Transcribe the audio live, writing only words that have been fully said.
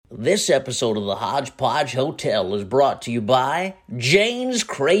This episode of the Hodgepodge Hotel is brought to you by Jane's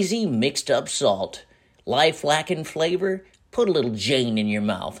Crazy Mixed Up Salt. Life lacking flavor? Put a little Jane in your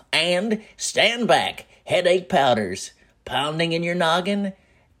mouth. And stand back, headache powders. Pounding in your noggin?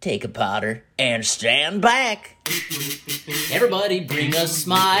 Take a powder and stand back. Everybody bring a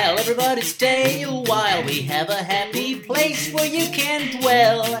smile, everybody stay a while. We have a happy place where you can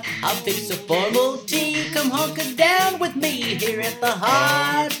dwell. I'll fix a formal tea, come hunker down with me here at the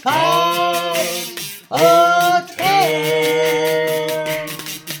Hodgepodge Hotel.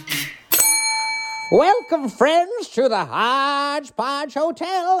 Welcome, friends, to the Hodgepodge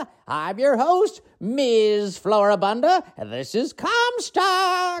Hotel. I'm your host, Ms. Floribunda, and this is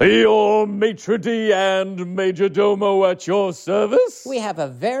Comstock. Your maitre d' and major domo at your service. We have a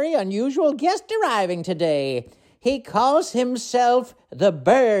very unusual guest arriving today. He calls himself the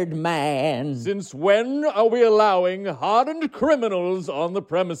Birdman. Since when are we allowing hardened criminals on the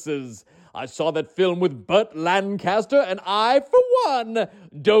premises? I saw that film with Burt Lancaster, and I, for one,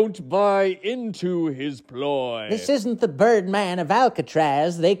 don't buy into his ploy. This isn't the Birdman of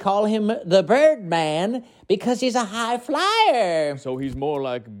Alcatraz. They call him the Birdman because he's a high flyer. So he's more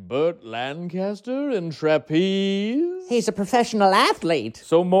like Burt Lancaster in trapeze? He's a professional athlete.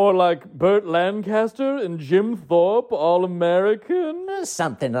 So more like Burt Lancaster and Jim Thorpe, All-American?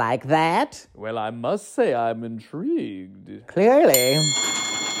 Something like that. Well, I must say I'm intrigued. Clearly.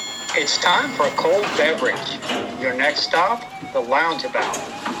 It's time for a cold beverage. Your next stop, the Loungeabout.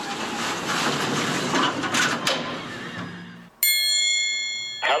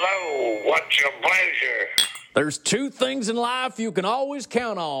 Hello, what's your pleasure? There's two things in life you can always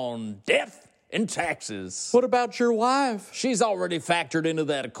count on: death and taxes. What about your wife? She's already factored into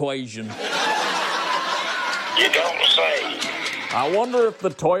that equation. You don't say. I wonder if the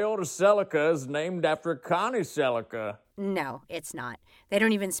Toyota Celica is named after Connie Celica. No, it's not. They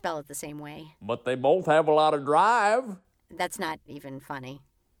don't even spell it the same way. But they both have a lot of drive. That's not even funny.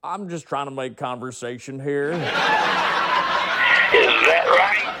 I'm just trying to make conversation here. Is that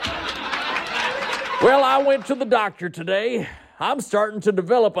right? Well, I went to the doctor today. I'm starting to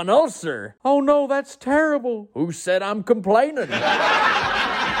develop an ulcer. Oh no, that's terrible. Who said I'm complaining?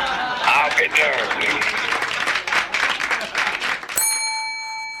 I'll be darned.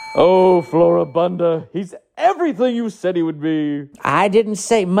 Oh, Floribunda, he's everything you said he would be. I didn't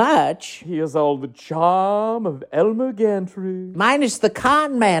say much. He has all the charm of Elmer Gantry. Minus the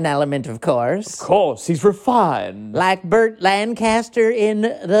con man element, of course. Of course, he's refined. Like Burt Lancaster in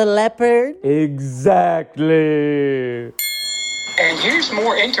The Leopard? Exactly. And here's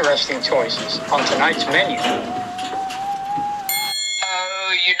more interesting choices on tonight's menu. Oh,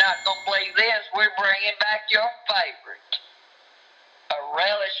 you're not going to believe this. We're bringing back your favorite. A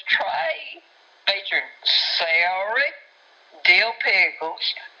relish tray featuring celery, dill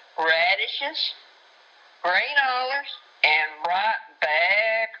pickles, radishes, green olives, and bright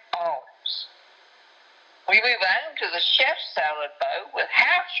back olives. We move on to the chef's salad bowl with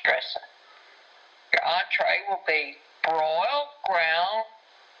house dressing. Your entree will be broiled ground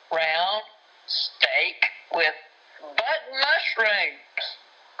round steak with button mushrooms,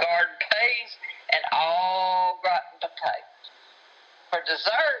 garden peas, and all rotten potatoes. For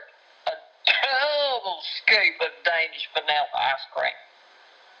dessert, a double scoop of Danish vanilla ice cream.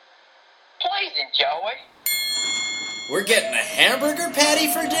 Please enjoy. We're getting a hamburger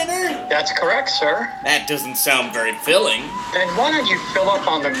patty for dinner? That's correct, sir. That doesn't sound very filling. Then why don't you fill up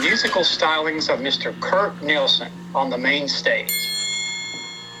on the musical stylings of Mr. Kurt Nielsen on the main stage?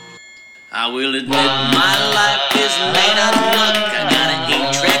 I will admit my life is made out of luck. I got an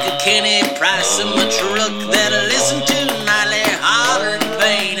 8-track of Kenny Price in my truck that I listen to nightly, hollering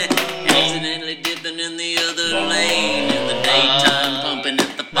pain. Accidentally dipping in the other lane. In the daytime pumping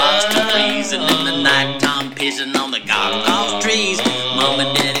at the Foster trees, and in the nighttime pissing on the golf trees. Mom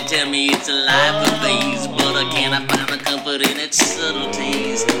and Daddy tell me it's a life of these, but I cannot find the comfort in its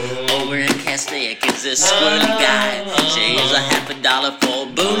subtleties. Over in Castaic is this squirrely guy. Saves $50 for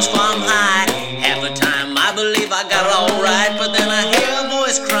Boone's Farm High. Half the time I believe I got it all right, but then I hear a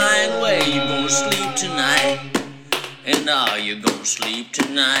voice crying, "Where you gonna sleep tonight? And are you gonna sleep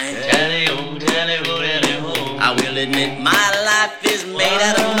tonight?" Tally-o, tally-o, tally-o. I will admit my life is made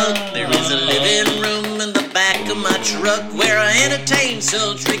out of muck. There is a living room in the back of my truck where I entertain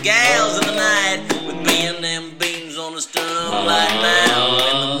sultry gals in the night with B&M beans on the stern light now.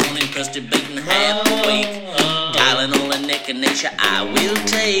 In the morning, crusty bacon half awake. Dialing on the neck of nature, I will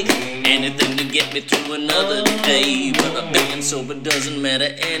take anything to get me through another day. But being sober doesn't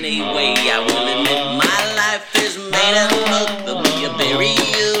matter anyway. I will admit my life is made out of muck. There'll be a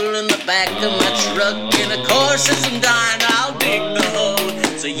burial in the back of my truck, and of course as I'm dying, I'll dig the hole.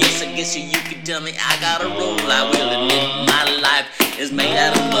 So yeah. guess you could tell me I got a roll. I will admit my life is made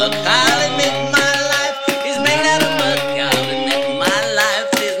out of muck. I'll admit my life is made out of muck. I'll admit my life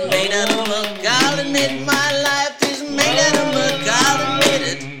is made out of muck. I'll admit my life is made out of muck. I'll admit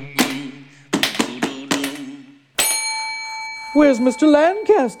it. Where's Mr.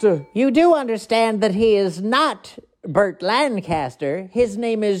 Lancaster? You do understand that he is not Burt Lancaster. His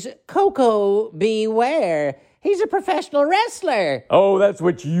name is Koko Ware. He's a professional wrestler. Oh, that's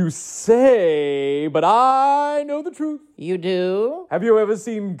what you say, but I know the truth. You do? Have you ever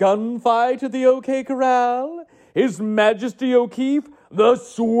seen Gunfight at the OK Corral? His Majesty O'Keefe, the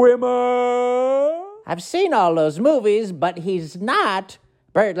swimmer? I've seen all those movies, but he's not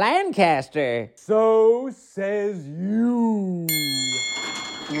Burt Lancaster. So says you.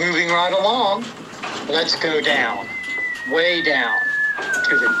 Moving right along, let's go down, way down,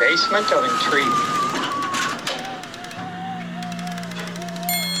 to the basement of intrigue.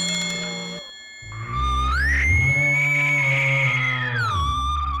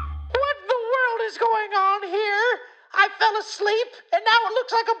 What in the world is going on here? I fell asleep, and now it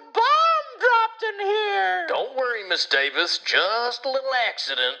looks like a bomb dropped in here. Don't worry, Miss Davis. Just a little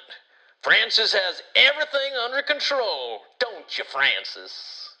accident. Francis has everything under control. Don't you,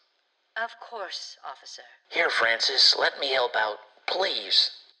 Francis? Of course, officer. Here, Francis, let me help out,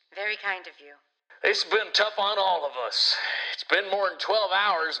 please. Very kind of you. It's been tough on all of us. It's been more than 12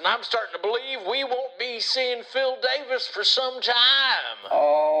 hours, and I'm starting to believe we won't be seeing Phil Davis for some time.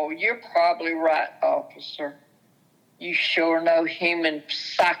 Oh, you're probably right, officer. You sure know human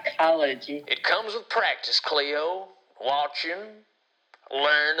psychology. It comes with practice, Cleo. Watching,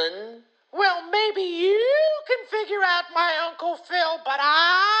 learning. Well, maybe you can figure out my Uncle Phil, but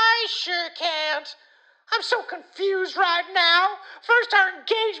I sure can't. I'm so confused right now. First our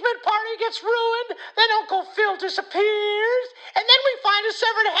engagement party gets ruined, then Uncle Phil disappears, and then we find a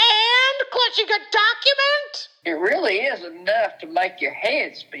severed hand clutching a document. It really is enough to make your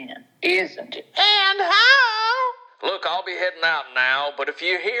head spin, isn't it? And how? Look, I'll be heading out now, but if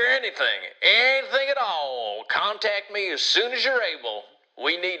you hear anything at all, contact me as soon as you're able.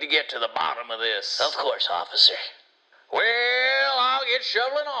 We need to get to the bottom of this. Of course, officer. Well, I'll get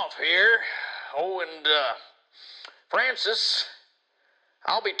shoveling off here. Oh, and, Francis,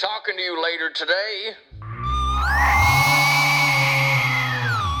 I'll be talking to you later today.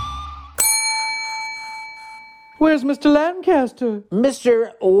 Where's Mr. Lancaster?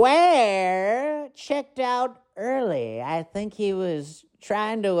 Mr. Ware checked out early. I think he was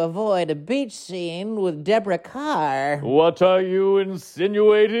trying to avoid a beach scene with Deborah Carr. What are you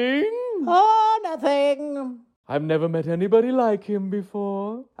insinuating? Oh, nothing. I've never met anybody like him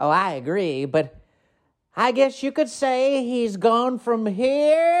before. Oh, I agree, but I guess you could say he's gone from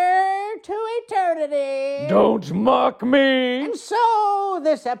here to eternity. Don't mock me. And so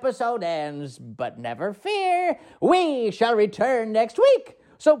this episode ends, but never fear, we shall return next week.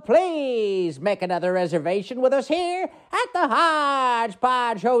 So please make another reservation with us here at the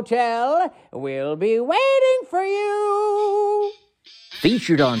Hodgepodge Hotel. We'll be waiting for you.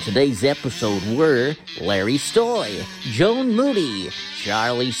 Featured on today's episode were Larry Stoy, Joan Moody,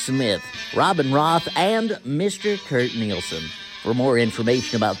 Charlie Smith, Robin Roth, and Mr. Kurt Nielsen. For more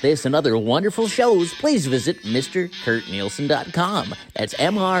information about this and other wonderful shows, please visit MrKurtNielsen.com. That's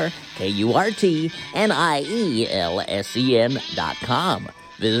MrKurtNielsen.com.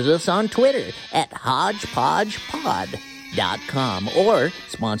 Visit us on Twitter at HodgepodgePod.com or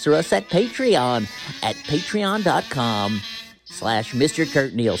sponsor us at Patreon at patreon.com/Mr.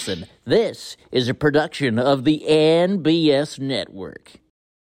 Kurt Nielsen. This is a production of the NBS Network.